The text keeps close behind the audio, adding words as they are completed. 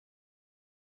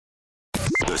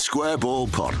The Square Ball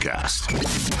Podcast.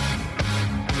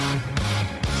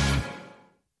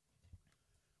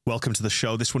 Welcome to the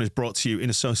show. This one is brought to you in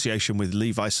association with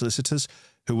Levi Solicitors,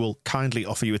 who will kindly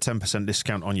offer you a 10%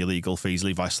 discount on your legal fees.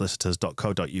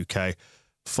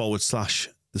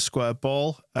 levisolicitors.co.uk/the Square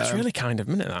Ball. That's really kind of,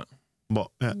 isn't it, that?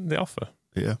 What? Yeah. The offer.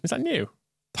 Yeah. Is that new?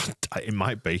 It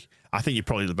might be. I think you're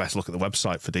probably the best look at the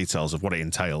website for details of what it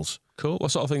entails. Cool.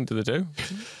 What sort of thing do they do?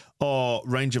 Or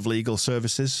range of legal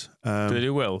services. Do they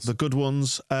do wills? The good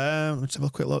ones. Let's have a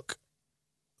quick look.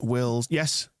 Wills.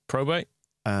 Yes. Probate?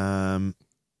 Good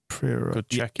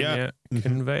checking, yeah.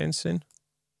 Conveyancing?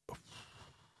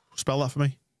 Spell that for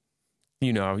me.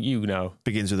 You know.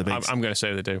 Begins with a B. I'm going to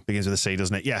say they do. Begins with a C,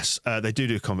 doesn't it? Yes. They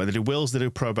do conveyance. They do wills, they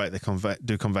do probate, they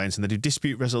do conveyancing, they do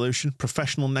dispute resolution,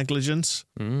 professional negligence.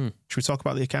 Should we talk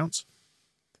about the accounts?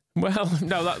 Well,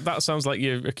 no, that sounds like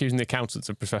you're accusing the accountants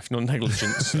of professional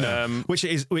negligence.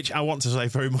 Which I want to say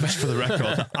very much for the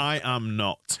record, I am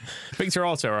not. Victor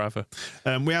Auto, rather.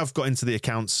 We have got into the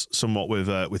accounts somewhat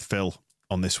with Phil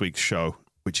on this week's show,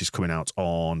 which is coming out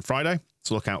on Friday.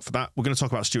 So look out for that. We're going to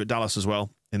talk about Stuart Dallas as well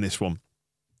in this one.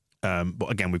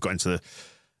 But again, we've got into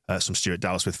some Stuart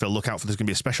Dallas with Phil. Look out for there's going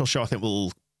to be a special show. I think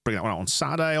we'll bring that one out on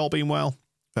Saturday, all being well.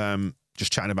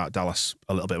 Just chatting about Dallas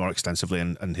a little bit more extensively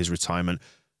and his retirement.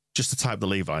 Just to type the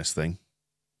Levi's thing.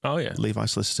 Oh, yeah.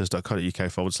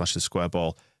 levisolicitors.co.uk/the Square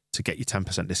Ball to get your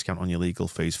 10% discount on your legal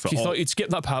fees. You thought you'd skip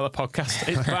that part of the podcast.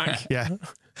 It's back. Yeah.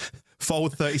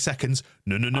 Forward 30 seconds.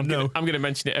 No. I'm going to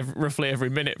mention it roughly every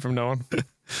minute from now on.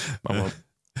 I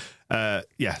won't.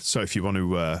 Yeah, so if you want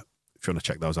to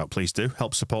check those out, please do.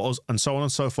 Help support us and so on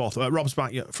and so forth. Rob's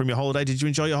back from your holiday. Did you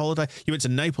enjoy your holiday? You went to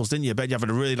Naples, didn't you? I bet you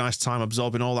having a really nice time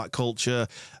absorbing all that culture,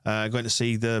 going to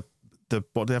see the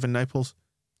what do they have in Naples?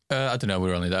 I don't know. We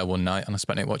were only there one night and I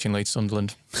spent it watching Leeds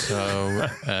Sunderland. So,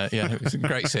 yeah, it was a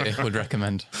great city. Would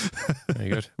recommend. Very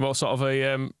good. What sort of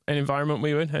an environment were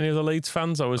you in? Any other Leeds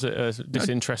fans, or was it a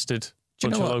disinterested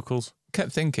bunch of locals? I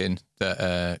kept thinking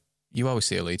that you always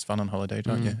see a Leeds fan on holiday,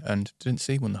 don't you? And didn't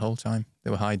see one the whole time.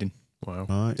 They were hiding. Wow.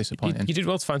 Right. Disappointing. You did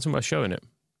well to find somewhere showing it.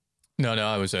 No,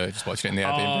 I was just watching it in the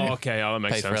Airbnb. Oh, okay. That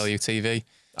makes sense. Paid for LUTV.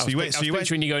 I was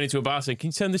picturing you going into a bar saying, can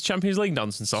you turn this Champions League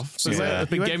nonsense off? So a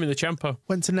big game in the Champo.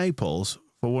 Went to Naples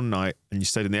for one night and you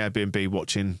stayed in the Airbnb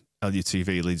watching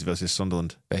LUTV, Leeds versus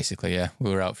Sunderland. Basically, yeah.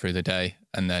 We were out through the day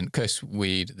and then, because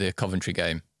the Coventry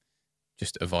game,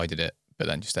 just avoided it, but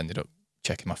then just ended up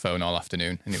checking my phone all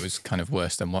afternoon and it was kind of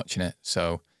worse than watching it.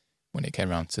 So when it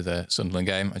came around to the Sunderland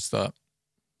game, I just thought,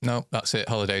 no, that's it.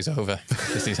 Holiday's over.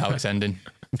 This is how it's ending.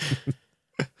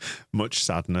 Much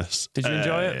sadness. Did you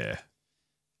enjoy it? Yeah.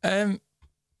 I mean,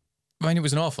 it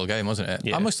was an awful game, wasn't it?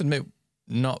 Yeah. I must admit,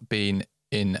 not being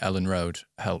in Elland Road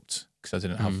helped because I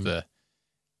didn't have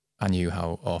I knew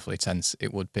how awfully tense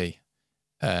it would be.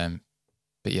 But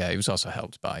yeah, it was also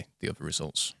helped by the other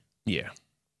results. Yeah,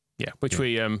 which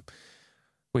we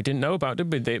didn't know about,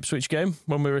 did we? The Ipswich game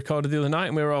when we recorded the other night,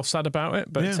 and we were all sad about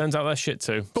it. But it turns out they're shit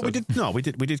too. But we did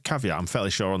caveat. I'm fairly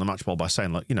sure on the match ball by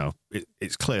saying, like,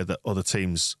 it's clear that other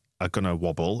teams are going to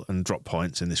wobble and drop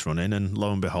points in this run-in, and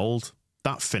lo and behold,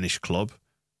 that Finnish club,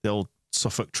 the old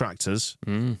Suffolk Tractors,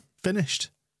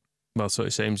 finished. Well, so it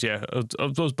seems, yeah.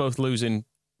 Of those both losing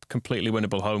completely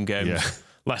winnable home games,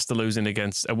 Leicester losing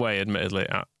against away, admittedly,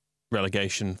 at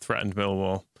relegation, threatened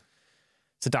Millwall.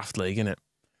 It's a daft league, isn't it?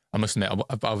 I must admit,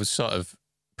 I was sort of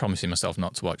promising myself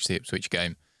not to watch the Ipswich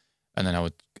game, and then I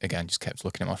would, again, just kept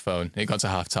looking at my phone. It got to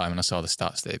half-time, and I saw the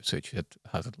stats that Ipswich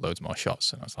had loads more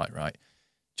shots, and I was like, right,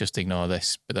 just ignore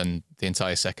this. But then the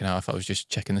entire second half, I was just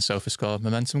checking the SofaScore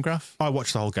momentum graph. I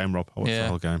watched the whole game, Rob. I watched the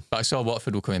whole game. But I saw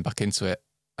Watford were coming back into it,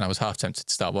 and I was half tempted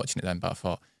to start watching it then, but I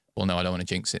thought, well, no, I don't want to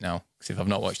jinx it now, because if I've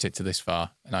not watched it to this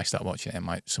far and I start watching it, it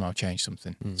might somehow change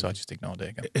something. So I just ignored it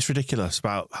again. It's ridiculous.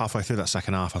 About halfway through that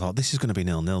second half, I thought, this is going to be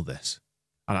 0-0, this.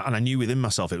 And I knew within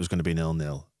myself it was going to be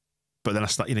 0-0. But then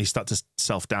you start to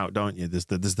self-doubt, don't you? There's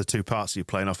the two parts of you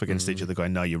playing off against each other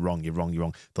going, no, you're wrong.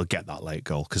 They'll get that late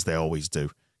goal, because they always do,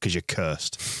 because you're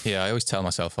cursed. Yeah, I always tell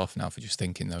myself off now for just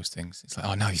thinking those things. It's like,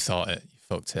 oh, no, you thought it.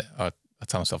 You fucked it. I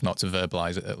tell myself not to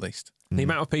verbalise it, at least. The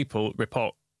amount of people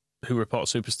who report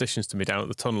superstitions to me down at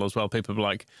the tunnel as well. People are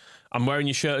like, I'm wearing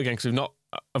your shirt again because we've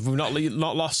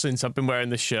not lost since I've been wearing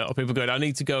this shirt. Or people going,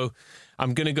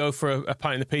 I'm going to go for a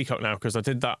pint in the Peacock now because I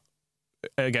did that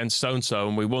against so-and-so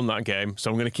and we won that game,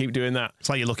 so I'm going to keep doing that. It's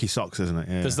like your lucky socks, isn't it?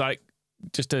 Yeah. There's like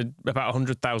just about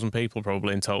 100,000 people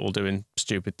probably in total doing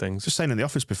stupid things. Just saying in the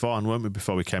office beforehand, weren't we,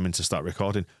 before we came in to start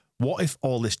recording, what if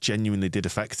all this genuinely did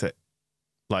affect it?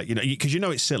 Like, because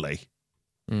it's silly,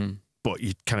 but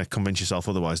you kind of convince yourself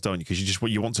otherwise, don't you? Because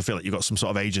you want to feel like you've got some sort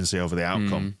of agency over the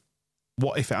outcome.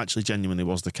 what if it actually genuinely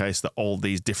was the case that all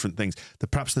these different things,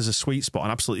 that perhaps there's a sweet spot,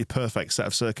 an absolutely perfect set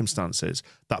of circumstances.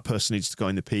 That person needs to go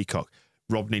in the Peacock.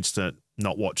 Rob needs to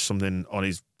not watch something on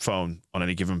his phone on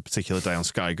any given particular day on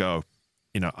Sky Go.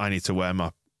 I need to wear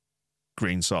my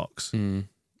green socks.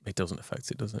 It doesn't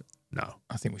affect it, does it? No.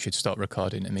 I think we should start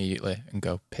recording immediately and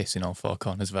go piss in all four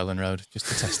corners of Elland Road just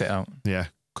to test it out. Yeah,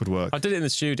 could work. I did it in the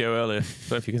studio earlier.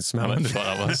 Don't know if you can smell I it. wonder what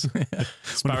that was.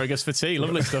 Asparagus for tea,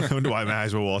 lovely stuff. I wonder why my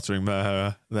eyes were watering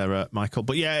there, Michael.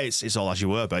 But yeah, it's all as you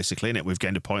were, basically, isn't it? We've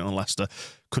gained a point on Leicester.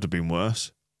 Could have been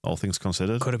worse, all things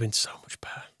considered. Could have been so much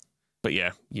better. But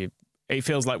yeah, it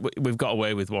feels like we've got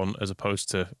away with one as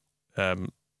opposed to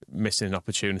missing an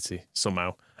opportunity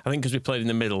somehow. I think because we played in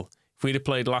the middle. If we'd have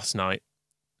played last night,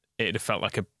 it'd have felt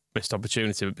like a missed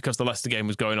opportunity. But because the Leicester game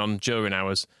was going on during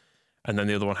ours and then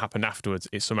the other one happened afterwards,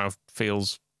 it somehow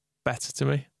feels better to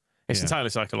me. It's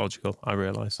entirely psychological, I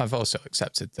realise. I've also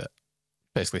accepted that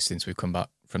basically since we've come back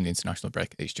from the international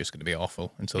break, it's just going to be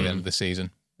awful until the end of the season.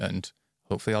 And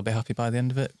hopefully I'll be happy by the end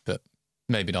of it. But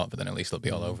maybe not, but then at least it'll be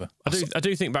all over. I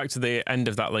do think back to the end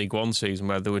of that League One season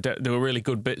where there were really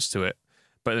good bits to it.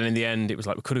 But then in the end, it was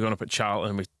like we could have gone up at Charlton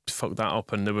and we fucked that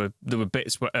up. And there were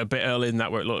bits a bit early in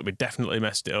that where it looked like we definitely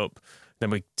messed it up. Then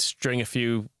we string a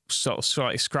few sort of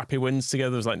slightly scrappy wins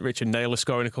together. There was like Richard Naylor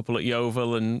scoring a couple at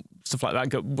Yeovil and stuff like that.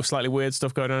 Got slightly weird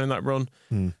stuff going on in that run.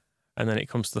 And then it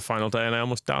comes to the final day and I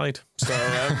almost died. So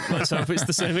let's hope it's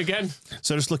the same again.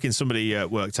 So just looking, somebody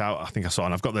worked out, I think I saw,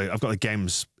 and I've got the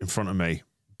games in front of me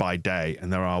by day,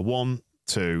 and there are 1,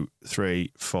 2,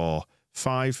 3, 4,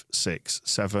 5, 6,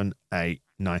 7, 8,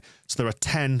 9. So there are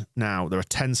 10 now. There are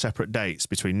 10 separate dates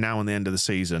between now and the end of the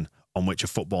season on which a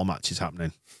football match is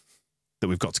happening that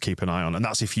we've got to keep an eye on. And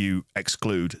that's if you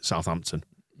exclude Southampton.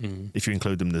 If you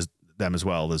include them as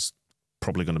well, there's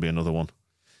probably going to be another one.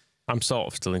 I'm sort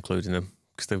of still including them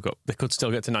because they could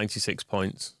still get to 96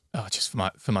 points. Oh, just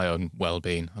for my own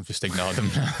well-being, I've just ignored them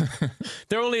now.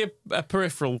 They're only a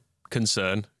peripheral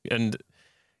concern, and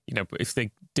if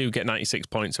they do get 96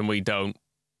 points and we don't,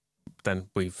 then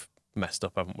we've messed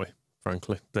up, haven't we?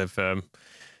 Frankly, they've the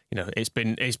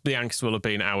angst will have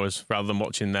been ours rather than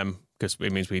watching them because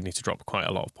it means we need to drop quite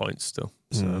a lot of points still.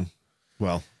 So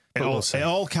well. It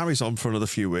all carries on for another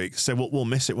few weeks. So we'll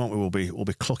miss it, won't we? We'll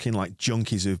be clucking like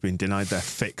junkies who've been denied their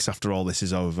fix after all this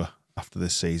is over, after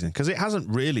this season. Because it hasn't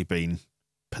really been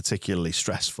particularly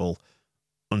stressful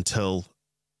until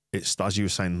it's, as you were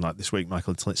saying, like this week,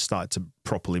 Michael, until it started to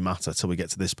properly matter, till we get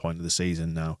to this point of the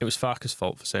season now. It was Farke's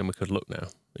fault for saying we could look now.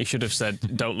 He should have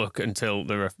said, "Don't look until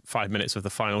there are 5 minutes of the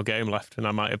final game left." And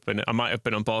I might have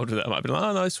been on board with it. I might have been like,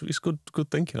 "Oh no, it's good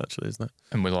thinking, actually, isn't it?"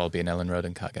 And we'll all be in Elland Road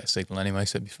and can't get a signal anyway,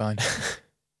 so it'll be fine.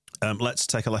 Let's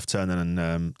take a left turn then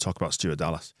and talk about Stuart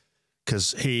Dallas,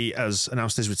 because he has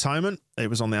announced his retirement. It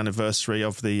was on the anniversary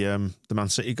of the Man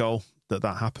City goal that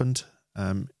happened.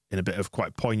 In a bit of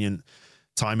quite poignant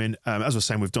timing. As I was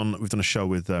saying, we've done a show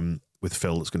with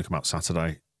Phil that's going to come out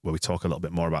Saturday where we talk a little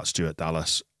bit more about Stuart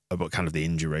Dallas, about kind of the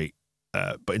injury.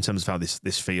 But in terms of how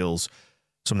this feels,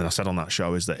 something I said on that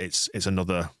show is that it's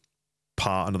another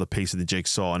piece of the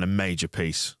jigsaw, and a major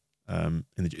piece.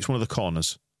 It's one of the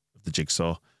corners of the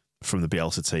jigsaw from the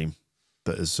Bielsa team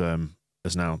that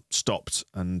has now stopped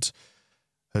and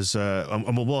has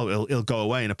he'll go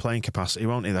away in a playing capacity,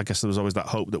 won't he? I guess there was always that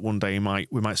hope that one day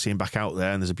we might see him back out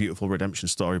there, and there's a beautiful redemption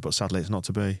story. But sadly, it's not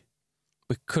to be.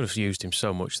 We could have used him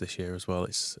so much this year as well.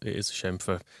 It is a shame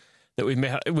that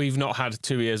we've not had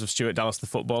 2 years of Stuart Dallas the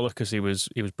footballer, because he was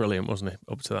brilliant, wasn't he,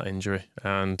 up to that injury?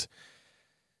 And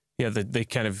yeah,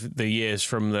 the years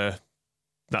from that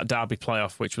derby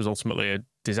playoff, which was ultimately a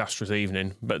disastrous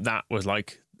evening, but that was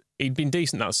like, he'd been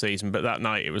decent that season, but that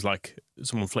night it was like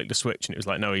someone flicked a switch and it was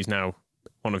like, no, he's now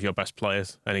one of your best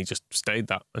players, and he just stayed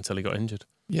that until he got injured.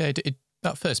 Yeah,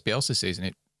 that first Bielsa season,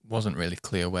 it wasn't really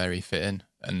clear where he fit in,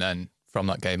 and then from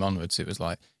that game onwards, it was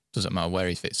like, doesn't matter where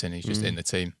he fits in, he's just in the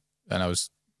team. And I was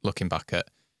looking back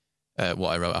at what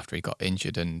I wrote after he got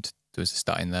injured, and there was a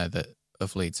stat in there that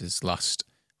of Leeds' last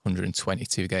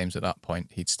 122 games at that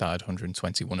point, he'd started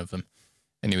 121 of them.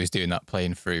 And he was doing that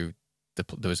playing through,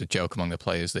 there was a joke among the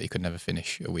players that he could never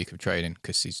finish a week of training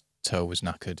because his toe was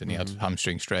knackered and he had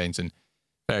hamstring strains and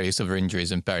various other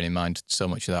injuries. And bearing in mind, so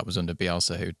much of that was under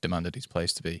Bielsa, who demanded his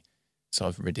players to be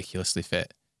sort of ridiculously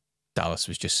fit. Dallas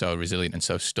was just so resilient and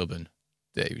so stubborn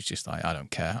that he was just like, I don't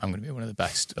care. I'm going to be one of the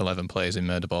best 11 players in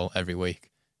murder ball every week,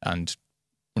 and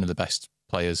one of the best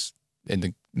players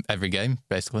in every game,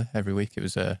 basically every week. It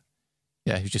was he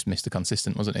was just Mr.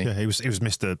 Consistent, wasn't he? Yeah, he was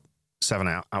Mr. 7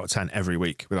 out of 10 every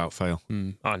week without fail.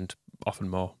 And often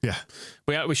more. Yeah.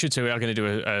 We should say we are going to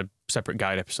do a separate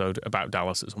guide episode about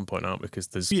Dallas at some point, aren't we? Because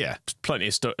there's plenty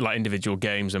of stuff, like individual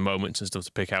games and moments and stuff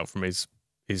to pick out from his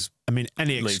Leeds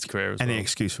career as well. Any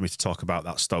excuse for me to talk about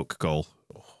that Stoke goal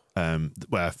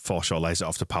where Forshaw lays it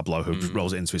off to Pablo, who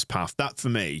rolls it into his path. That, for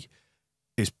me,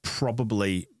 is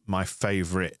probably my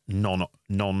favourite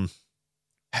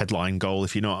non-headline goal,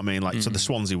 if you know what I mean. Like, so the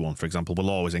Swansea one, for example, will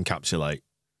always encapsulate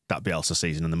that Bielsa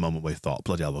season and the moment we thought,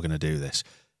 bloody hell, we're going to do this.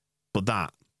 But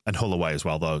that, and Hull away as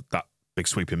well, though, that big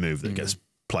sweeping move that gets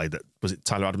played, that was it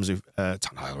Tyler Adams who...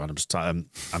 Tyler Adams,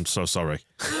 I'm so sorry.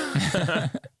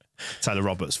 Tyler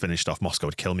Roberts finished off. Moscow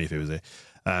would kill me if he was here.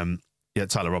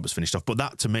 Tyler Roberts finished off. But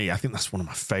that, to me, I think that's one of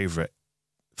my favourite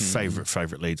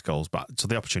Leeds goals. But so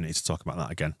the opportunity to talk about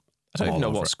that again. I don't even know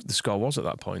what the score was at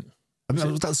that point. I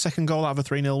mean, was that the second goal out of a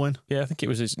 3-0 win? Yeah, I think it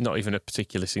was not even a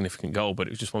particularly significant goal, but it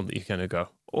was just one that you kind of go,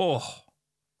 oh.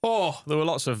 There were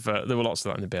lots of that in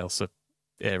the Bielsa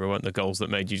era, weren't there? Goals that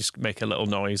made you just make a little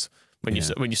noise when you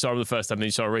saw them the first time, and then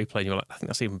you saw a replay, and you were like, I think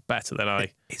that's even better than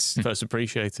I first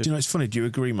appreciated. Do you know, it's funny. Do you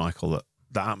agree, Michael, that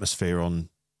that atmosphere on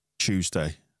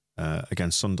Tuesday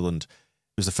against Sunderland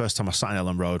was the first time I sat in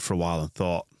Elland Road for a while and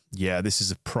thought, yeah, this is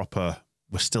a proper.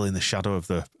 We're still in the shadow of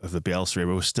the Bielsa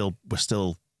era. We're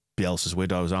still Bielsa's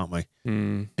widows, aren't we?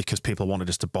 Because people wanted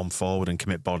us to bomb forward and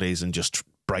commit bodies and just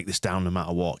break this down no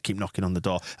matter what, keep knocking on the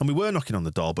door. And we were knocking on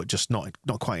the door, but just not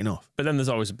quite enough. But then there's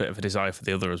always a bit of a desire for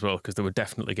the other as well, because there were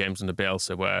definitely games under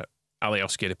Bielsa where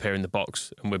Alioski would appear in the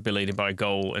box and we'd be leading by a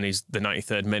goal and he's the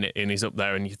 93rd minute and he's up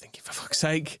there and you're thinking, for fuck's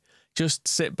sake, just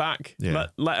sit back. Yeah.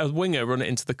 Let a winger run it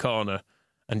into the corner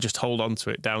and just hold on to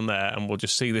it down there and we'll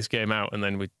just see this game out and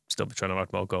then we'd still be trying to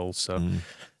add more goals. So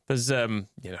there's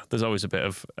always a bit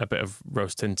of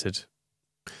rose tinted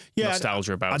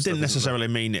nostalgia about it. I didn't necessarily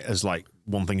mean it as like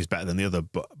one thing is better than the other,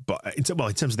 but in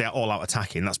terms of the all-out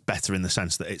attacking, that's better in the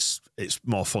sense that it's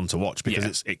more fun to watch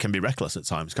because it can be reckless at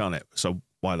times, can't it? So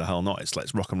why the hell not?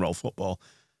 Let's rock and roll football.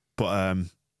 But I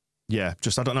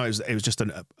don't know. It was just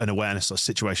an awareness, a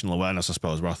situational awareness, I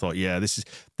suppose, where I thought,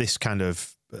 this kind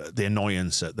of the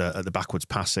annoyance at the backwards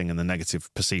passing and the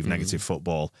perceived negative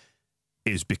football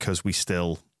is because we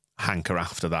still hanker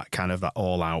after that kind of that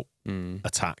all-out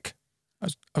attack. I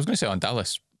was going to say on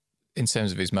Dallas, in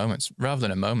terms of his moments, rather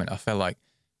than a moment, I felt like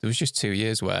there was just 2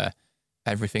 years where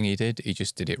everything he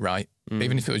just did it right.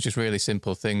 Even if it was just really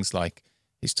simple things like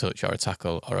his touch or a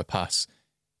tackle or a pass.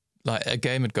 Like a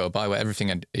game would go by where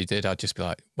everything he did, I'd just be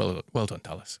like, well done,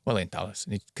 Dallas. Well in, Dallas.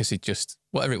 Because he just,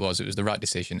 whatever it was the right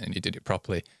decision and he did it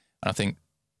properly. And I think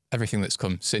everything that's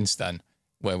come since then,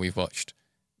 where we've watched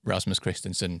Rasmus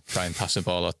Christensen try and pass a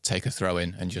ball or take a throw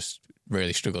in and just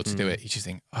really struggle to do it, you just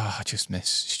think, I just miss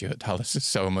Stuart Dallas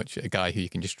so much, a guy who you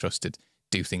can just trust to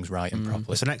do things right and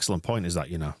properly. It's an excellent point, is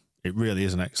that, it really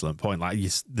is an excellent point. Like you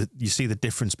see the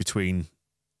difference between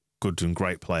good and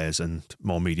great players and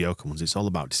more mediocre ones. It's all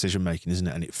about decision making, isn't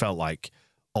it? And it felt like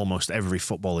almost every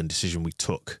footballing decision we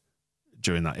took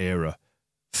during that era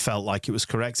felt like it was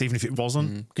correct, even if it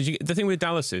wasn't. Because the thing with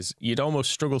Dallas is you'd almost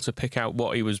struggle to pick out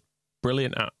what he was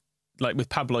brilliant at. Like with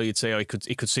Pablo, you'd say, he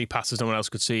could see passes no one else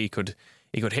could see. He could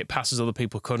hit passes other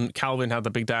people couldn't. Calvin had the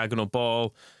big diagonal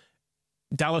ball.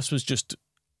 Dallas was just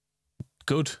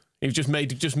good. He just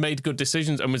made good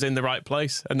decisions and was in the right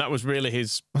place, and that was really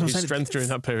his strength during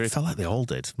that period. It felt like they all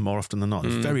did more often than not.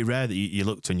 It's very rare that you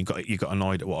looked and you got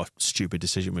annoyed at what a stupid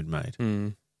decision we'd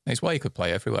made. It's why he could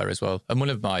play everywhere as well. And one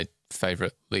of my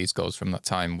favourite Leeds goals from that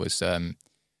time was, I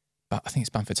think it's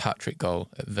Bamford's hat-trick goal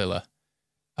at Villa.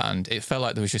 And it felt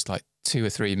like there was just like 2 or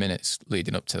 3 minutes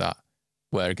leading up to that,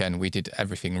 where again, we did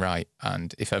everything right.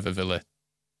 And if ever Villa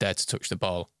dared to touch the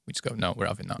ball, we just go, no, we're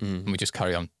having that. And we just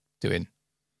carry on doing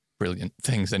brilliant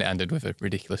things. And it ended with a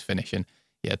ridiculous finish. And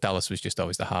Dallas was just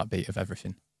always the heartbeat of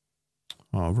everything.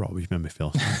 Oh, Rob, you've made me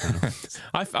feel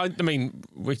I mean,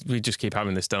 we just keep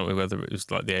having this, don't we? Whether it was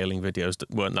like the Ailing videos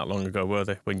that weren't that long ago, were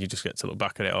they? When you just get to look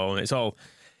back at it all. And it's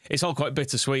all quite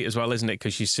bittersweet as well, isn't it?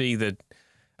 Because you see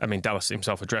Dallas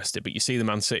himself addressed it, but you see the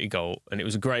Man City goal, and it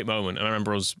was a great moment. And I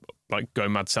remember us like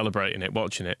going mad celebrating it,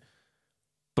 watching it.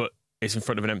 But it's in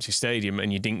front of an empty stadium,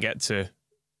 and people didn't get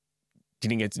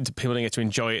to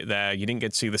enjoy it there. You didn't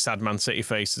get to see the sad Man City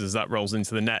faces as that rolls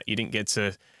into the net. You didn't get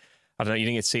to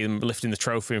see them lifting the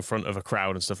trophy in front of a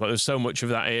crowd and stuff like that. There's so much of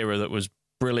that era that was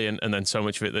brilliant, and then so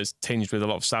much of it that's tinged with a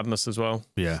lot of sadness as well.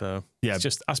 Yeah. So it's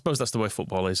just, I suppose that's the way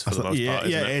football is for the most part.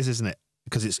 Yeah, it is, isn't it?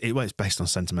 Because it's based on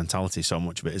sentimentality, so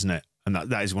much of it, isn't it? And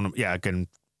that is one of, again,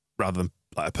 rather than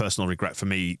like a personal regret for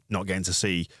me not getting to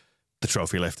see the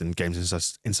trophy lift and games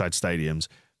inside stadiums,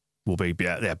 will be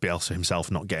Bielsa himself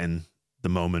not getting the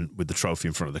moment with the trophy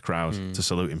in front of the crowd to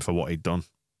salute him for what he'd done.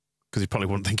 because he probably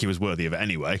wouldn't think he was worthy of it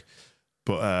anyway.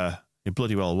 But he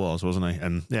bloody well was, wasn't he?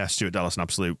 And yeah, Stuart Dallas, an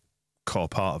absolute core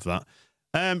part of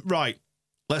that. Right,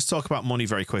 let's talk about money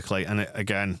very quickly. And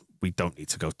again, we don't need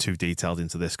to go too detailed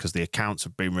into this because the accounts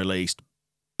have been released.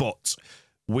 But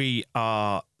we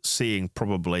are seeing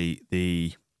probably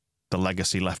the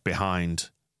legacy left behind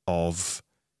of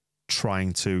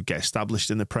trying to get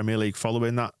established in the Premier League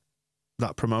following that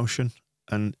promotion.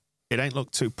 And it ain't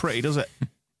looked too pretty, does it?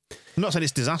 I'm not saying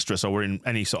it's disastrous or we're in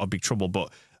any sort of big trouble,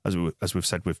 but as we've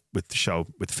said with the show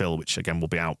with Phil, which again will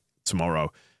be out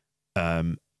tomorrow,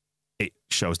 it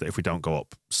shows that if we don't go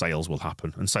up, sales will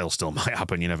happen, and sales still might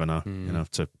happen. You never know, you know,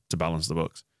 to balance the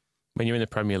books. When you're in the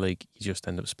Premier League, you just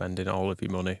end up spending all of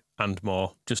your money and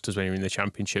more. Just as when you're in the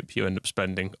Championship, you end up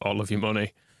spending all of your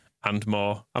money and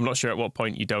more. I'm not sure at what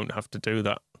point you don't have to do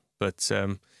that, but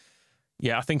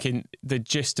yeah, I think in the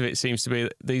gist of it seems to be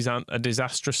that these aren't a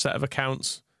disastrous set of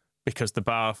accounts because the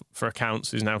bar for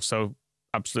accounts is now so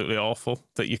absolutely awful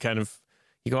that you go,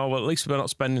 oh, well, at least we're not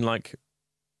spending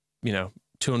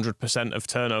 200% of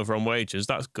turnover on wages.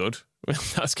 That's good.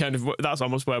 That's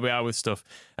almost where we are with stuff.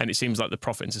 And it seems like the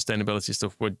profit and sustainability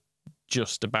stuff, we're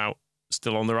just about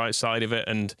still on the right side of it.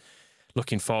 And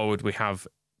looking forward, we have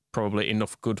probably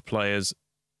enough good players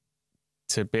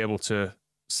to be able to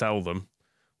sell them,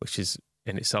 which is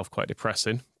in itself quite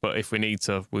depressing. But if we need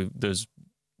to, there's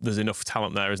enough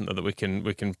talent there, isn't there, that we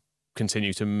can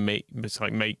continue to make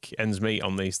ends meet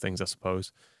on these things, I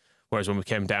suppose. Whereas when we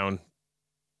came down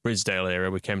Ridsdale era,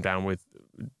 we came down with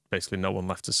basically no one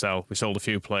left to sell. We sold a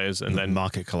few players and then the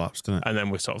market collapsed, didn't it? And then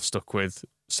we're sort of stuck with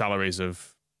salaries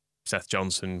of Seth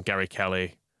Johnson, Gary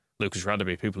Kelly, Lucas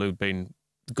Radaby, people who've been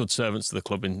good servants to the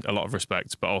club in a lot of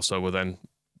respects, but also were then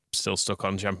still stuck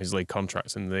on Champions League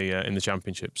contracts in the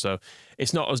Championship. So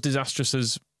it's not as disastrous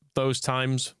as those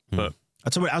times, but I'll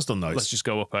tell you what it has done, though. Let's just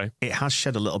go up, eh? It has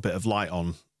shed a little bit of light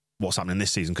on what's happening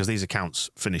this season because these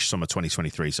accounts finish summer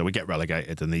 2023. So we get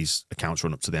relegated and these accounts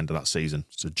run up to the end of that season,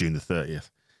 so June the 30th.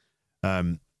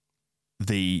 I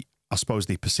suppose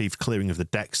the perceived clearing of the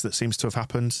decks that seems to have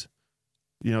happened,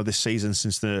 this season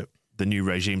since the new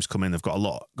regimes come in. They've got a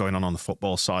lot going on the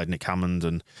football side, Nick Hammond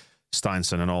and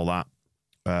Steinson and all that.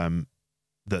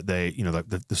 That they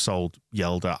sold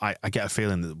Yelder. I get a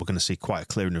feeling that we're going to see quite a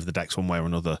clearing of the decks one way or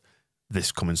another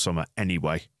this coming summer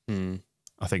anyway.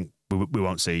 I think we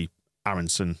won't see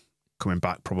Aronson coming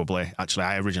back probably. Actually,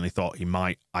 I originally thought he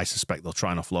might. I suspect they'll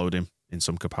try and offload him in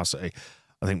some capacity.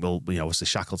 I think obviously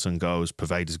Shackleton goes,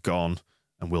 Pervader's gone,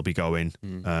 and we'll be going.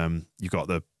 You've got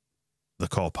the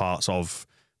core parts of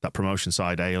that promotion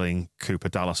side, Ayling, Cooper,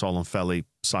 Dallas, all on fairly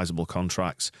sizable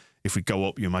contracts. If we go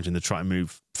up, you imagine they're trying to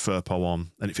move Firpo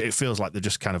on. And it feels like they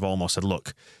just kind of almost said,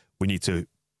 look, we need to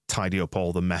tidy up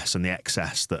all the mess and the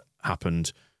excess that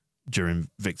happened during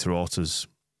Victor Orta's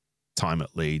time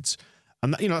at Leeds.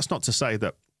 And that's not to say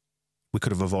that we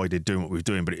could have avoided doing what we were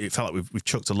doing, but it felt like we've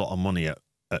chucked a lot of money at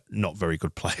not very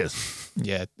good players.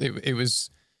 Yeah, it was...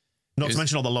 Not to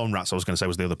mention all the loan rats, I was going to say,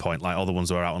 was the other point. Like all the ones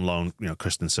that were out on loan,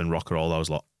 Christensen, Rocker, all those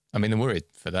lot. I mean, the worry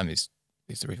for them is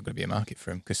there even going to be a market for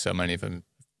him? Because so many of them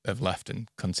have left and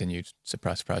continued,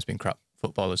 surprise, surprise, being crap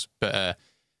footballers. But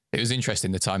it was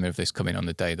interesting, the timing of this coming on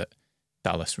the day that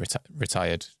Dallas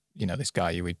retired, this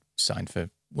guy who we'd signed for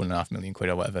 £1.5 million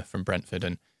or whatever from Brentford.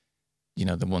 And,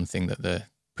 the one thing that the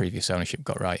previous ownership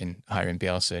got right in hiring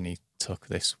Bielsa, and he took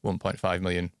this 1.5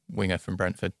 million winger from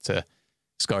Brentford to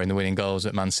scoring the winning goals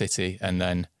at Man City. And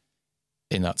then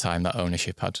in that time, that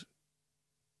ownership had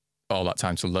all that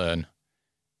time to learn.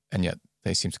 And yet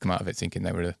they seem to come out of it thinking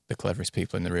they were the cleverest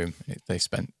people in the room. They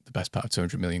spent the best part of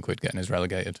 200 million quid getting us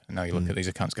relegated. And now you look at these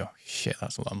accounts and go, shit,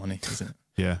 that's a lot of money, isn't it?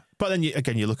 Yeah. But then,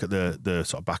 you look at the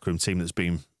sort of backroom team that's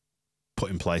been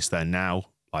put in place there now.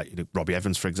 Like Robbie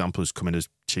Evans, for example, who's come in as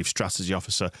Chief Strategy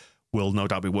Officer, will no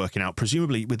doubt be working out,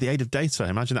 presumably with the aid of data.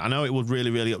 Imagine that. I know it would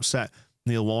really, really upset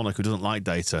Neil Warnock, who doesn't like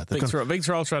data.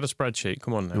 Victor also had a spreadsheet.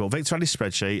 Come on now. Well, Victor had his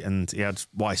spreadsheet and he had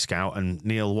Y-Scout, and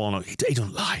Neil Warnock, he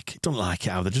don't like it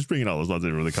how they're just bringing all those lads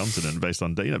in from the continent based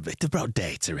on data. They brought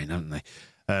data in, haven't they?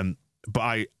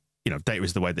 But data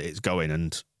is the way that it's going,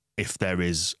 and if there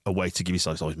is a way to give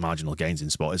yourself, it's always marginal gains in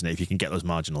sport, isn't it? If you can get those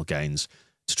marginal gains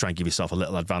to try and give yourself a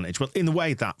little advantage. Well, in the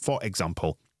way that, for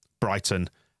example, Brighton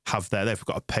they've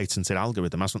got a patented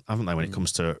algorithm, haven't they, when it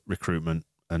comes to recruitment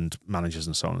and managers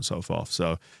and so on and so forth.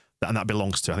 So, and that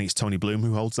belongs to, I think it's Tony Bloom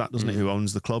who holds that, doesn't it? Who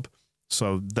owns the club.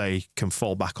 So they can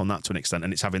fall back on that to an extent,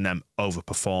 and it's having them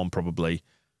overperform probably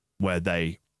where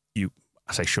I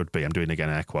say should be. I'm doing again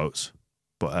air quotes,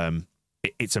 but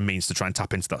it's a means to try and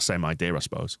tap into that same idea, I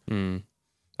suppose.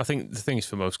 I think the thing is,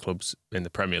 for most clubs in the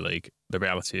Premier League, the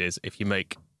reality is if you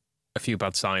make a few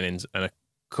bad signings and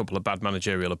couple of bad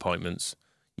managerial appointments,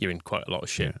 you're in quite a lot of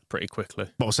shit pretty quickly.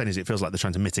 What I'm saying is it feels like they're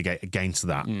trying to mitigate against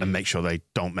that and make sure they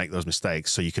don't make those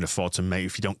mistakes, so you can afford to make,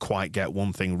 if you don't quite get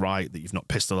one thing right, that you've not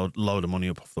pissed a load of money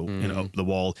up off the, up the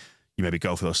wall, you maybe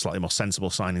go for those slightly more sensible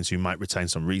signings who might retain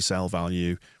some resale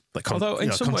value. Like Although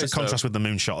in some ways, contrast with the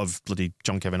moonshot of bloody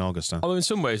John Kevin Augustin. Although in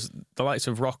some ways, the likes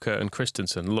of Rocker and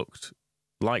Christensen looked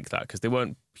like that because they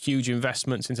weren't huge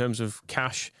investments in terms of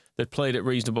cash. They'd played at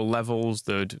reasonable levels.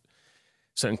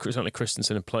 Certainly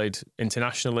Christensen had played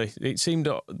internationally.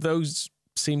 Those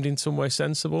seemed in some way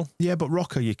sensible. Yeah, but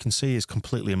Rocker, you can see, is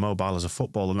completely immobile as a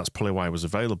footballer, and that's probably why he was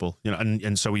available.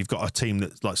 And so we've got a team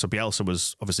that, like, so Bielsa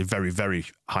was obviously very, very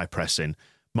high pressing.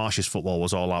 Marsh's football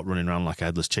was all out running around like a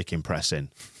headless chicken pressing.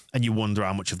 And you wonder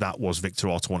how much of that was Victor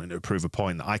Orta wanting to prove a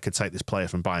point that I could take this player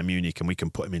from Bayern Munich and we can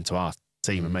put him into our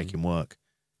team and make him work.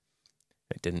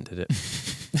 It didn't, did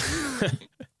it?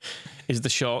 Is the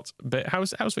short bit.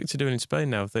 How's Victor doing in Spain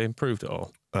now? Have they improved at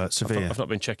all? Sevilla. I've not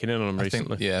been checking in on them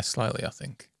recently. Yeah, slightly, I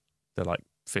think. They're like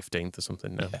 15th or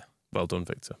something now. Yeah. Well done,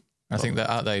 Victor. I think that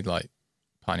aren't they like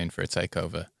planning for a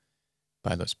takeover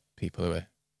by those people who are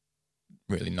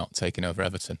really not taking over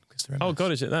Everton? Oh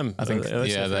God, is it them? I think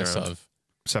they're sort of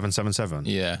 777.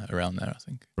 Yeah, around there, I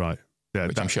think. Right. Yeah,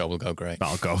 which I'm sure will go great.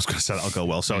 I was going to say that'll go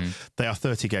well. So they are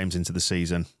 30 games into the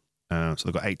season, so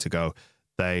they've got 8 to go.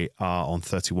 They are on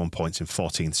 31 points in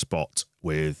 14th spot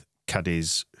with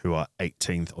Cadiz, who are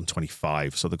 18th on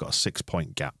 25. So they've got a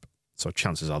 6-point gap. So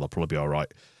chances are they'll probably be all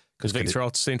right. Because Victor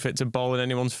Orta seen fit to ball in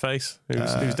anyone's face,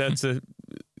 who's there to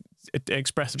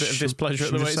express a bit of displeasure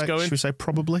at the way it's going. Should we say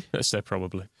probably? Let's say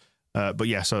probably. But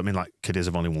yeah, so I mean, like, Cadiz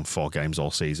have only won 4 games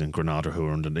all season. Granada, who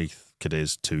are underneath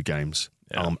Cadiz, 2 games.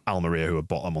 Yeah. Almeria, who are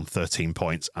bottom, on 13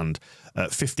 points and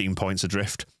 15 points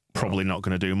adrift. Probably not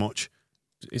going to do much.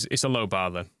 It's a low bar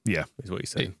then. Yeah, is what you're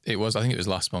saying. It was. I think it was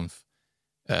last month.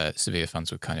 Sevilla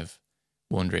fans were kind of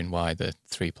wondering why the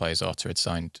 3 players Orta had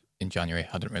signed in January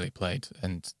hadn't really played,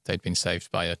 and they'd been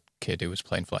saved by a kid who was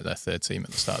playing for like their 3rd team at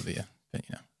the start of the year. But,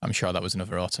 I'm sure that was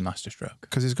another Orta masterstroke.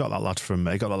 Because he got that lad from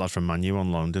Man U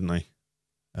on loan, didn't he?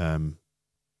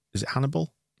 Is it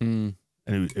Hannibal? And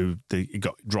he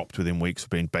got dropped within weeks for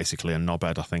being basically a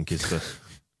knobhead, I think is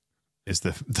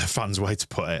the fans' way to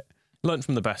put it. Learned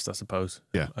from the best, I suppose.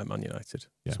 Yeah, at Man United.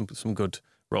 Yeah. Some good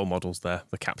role models there.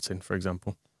 The captain, for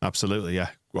example. Absolutely, yeah.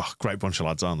 Well, great bunch of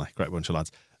lads, aren't they? Great bunch of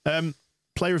lads.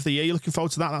 Player of the Year, you looking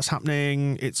forward to that? That's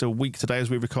happening. It's a week today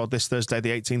as we record this, Thursday, the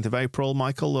 18th of April.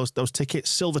 Michael, those tickets,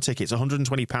 silver tickets,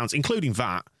 £120, including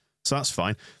VAT. So that's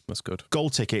fine. That's good.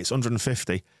 Gold tickets,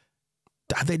 150.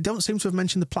 They don't seem to have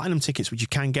mentioned the platinum tickets, which you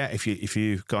can get if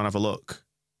you go and have a look.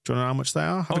 Do you want to know how much they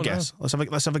are? Have a guess. No.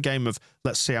 Let's have a game of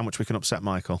let's see how much we can upset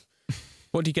Michael.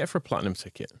 What do you get for a platinum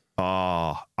ticket?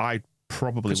 I'd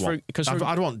probably want.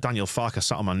 I'd want Daniel Farker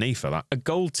sat on my knee for that. A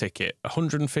gold ticket,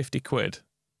 150 quid.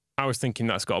 I was thinking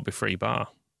that's got to be free bar.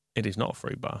 It is not a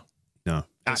free bar. No.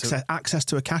 Access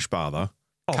to a cash bar though.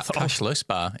 Cashless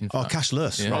bar. In fact.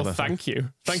 Cashless. Yeah. Oh, thank you.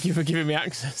 Thank you for giving me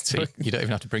access to it. You don't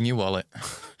even have to bring your wallet.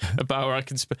 A bar where I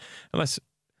can spend. Unless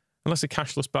a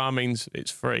cashless bar means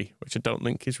it's free, which I don't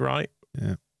think is right.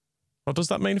 Yeah. What does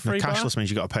that mean, free bar? Cashless means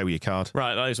you've got to pay with your card.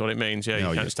 Right, that is what it means. Yeah,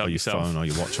 you can't just tell yourself. Your phone or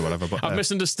your watch or whatever. But, I've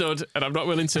misunderstood, and I'm not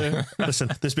willing to. Listen,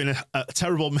 there's been a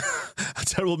terrible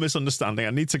misunderstanding.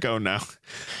 I need to go now.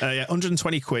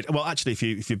 120 quid. Well, actually, if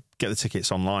you get the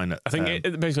tickets online, I think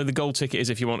basically the gold ticket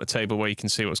is if you want a table where you can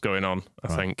see what's going on.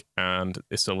 I think, and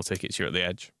the silver tickets, you're at the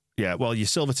edge. Yeah, well, your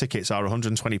silver tickets are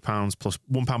 £120 plus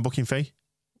 £1 booking fee,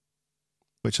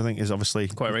 which I think is obviously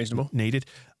quite reasonable. Needed.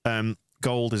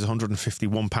 Gold is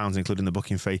 £151, including the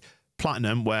booking fee.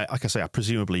 Platinum, where, like I say,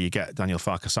 presumably you get Daniel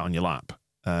Farker sat on your lap,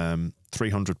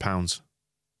 £300,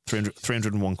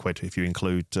 301 quid if you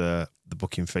include the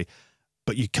booking fee.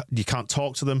 But you can't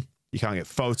talk to them. You can't get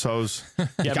photos.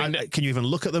 Can you even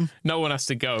look at them? No one has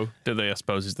to go, do they? I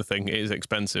suppose is the thing. It is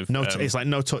expensive. No, it's like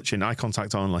no touching, eye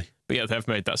contact only. But yeah, they've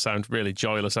made that sound really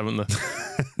joyless, haven't they?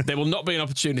 There will not be an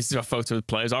opportunity to have photos with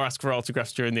players or ask for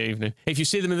autographs during the evening. If you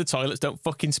see them in the toilets, don't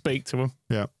fucking speak to them.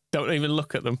 Yeah. Don't even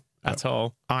look at them at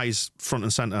all. Eyes front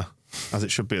and centre, as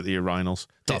it should be at the urinals.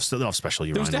 They'll have special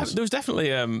urinals. There was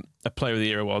definitely a Player of the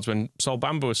Year awards when Sol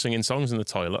Bamba was singing songs in the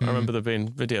toilet. I remember there being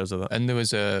videos of that. And there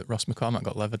was Ross McCormack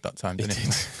got levered that time, didn't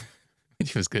he?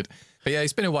 Which was good. But yeah,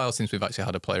 it's been a while since we've actually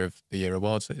had a Player of the Year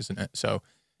awards, isn't it? So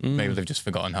maybe they've just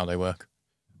forgotten how they work.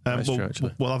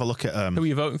 We'll have a look at... who are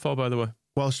you voting for, by the way?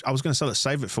 Well, I was going to say let's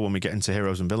save it for when we get into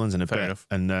heroes and villains in a bit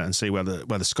and see where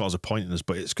the scores are pointing us.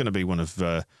 But it's going to be one of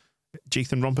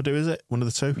Jeeth and Romperdoo, is it? One of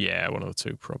the two? Yeah, one of the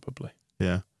two, probably.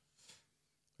 Yeah.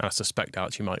 I suspect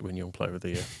Archie might win Young Player of the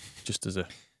Year, just as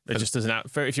an out.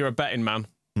 If you're a betting man,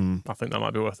 I think that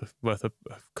might be worth a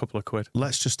couple of quid.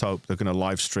 Let's just hope they're going to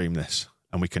live stream this,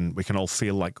 and we can all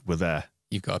feel like we're there.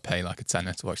 You've got to pay like a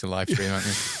tenner to watch the live stream,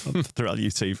 haven't you? Through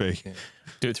LUTV. Yeah.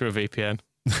 Do it through a VPN.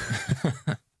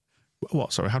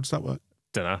 What? Sorry, how does that work?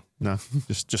 Don't know. No,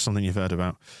 just something you've heard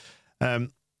about.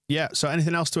 Yeah. So,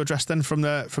 anything else to address then from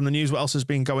the news? What else has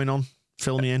been going on?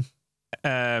 Fill me in.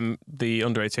 The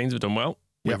under-18s have done well.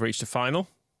 We've reached a final.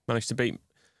 Managed to beat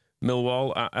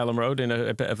Millwall at Elland Road in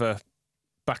a bit of a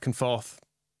back and forth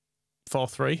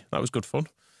 4-3. That was good fun.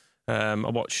 I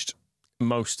watched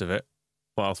most of it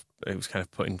while it was kind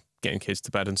of getting kids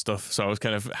to bed and stuff. So I was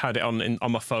kind of had it on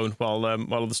my phone while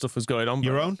all the stuff was going on.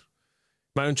 Your own?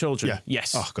 My own children. Yeah.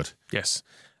 Yes. Oh, good. Yes.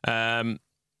 But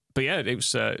yeah, it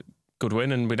was a good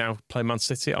win, and we now play Man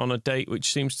City on a date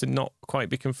which seems to not quite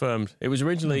be confirmed. It was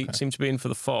originally seemed to be in for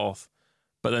the 4th,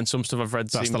 but then some stuff I've read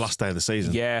That's the last day of the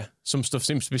season. Yeah, some stuff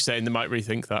seems to be saying they might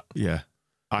rethink that. Yeah,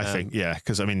 I think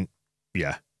because I mean,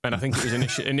 yeah, and I think it was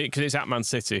initially because it's at Man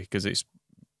City, because it's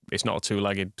not a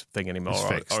two-legged thing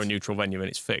anymore or a neutral venue, and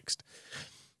it's fixed.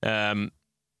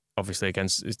 Obviously,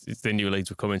 against it's the new Leeds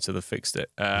were coming, so they fixed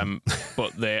it.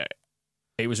 But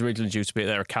it was originally due to be at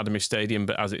their academy stadium,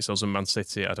 but as it's us and Man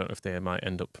City, I don't know if they might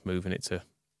end up moving it to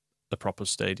the proper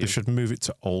stadium. They should move it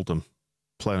to Oldham,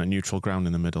 play on a neutral ground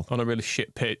in the middle. On a really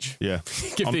shit pitch. Yeah.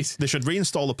 They should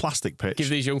reinstall the plastic pitch. Give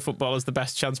these young footballers the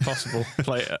best chance possible.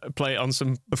 play it on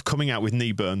some... Of coming out with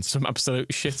knee burns. Some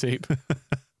absolute shit heap. Good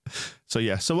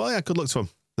luck to them.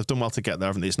 They've done well to get there,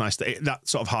 haven't they? It's nice. That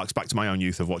sort of harks back to my own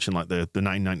youth of watching like the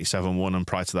 1997 one, and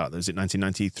prior to that, was it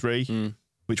 1993?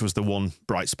 Which was the one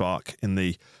bright spark in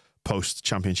the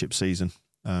post-championship season,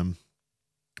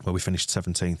 where we finished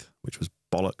 17th, which was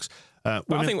bollocks. I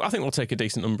think we'll take a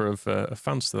decent number of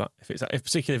fans to that.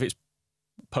 Particularly if it's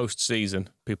post-season,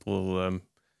 people will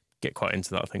get quite into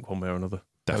that, I think, one way or another.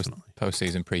 Definitely.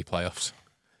 Post-season pre-playoffs.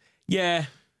 Yeah,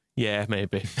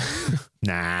 maybe.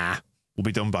 Nah, we'll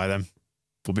be done by then.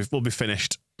 We'll be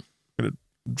finished. We're going to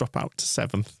drop out to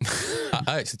 7th.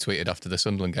 I actually tweeted after the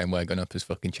Sunderland game, we're going up as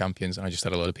fucking champions, and I just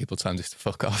had a lot of people telling us to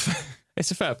fuck off. It's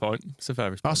a fair point. It's a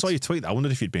fair response. I saw you tweet that. I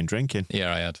wondered if you'd been drinking.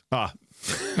 Yeah, I had.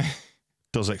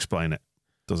 Does explain it.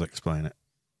 The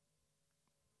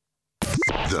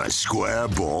Square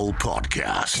Ball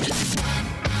Podcast.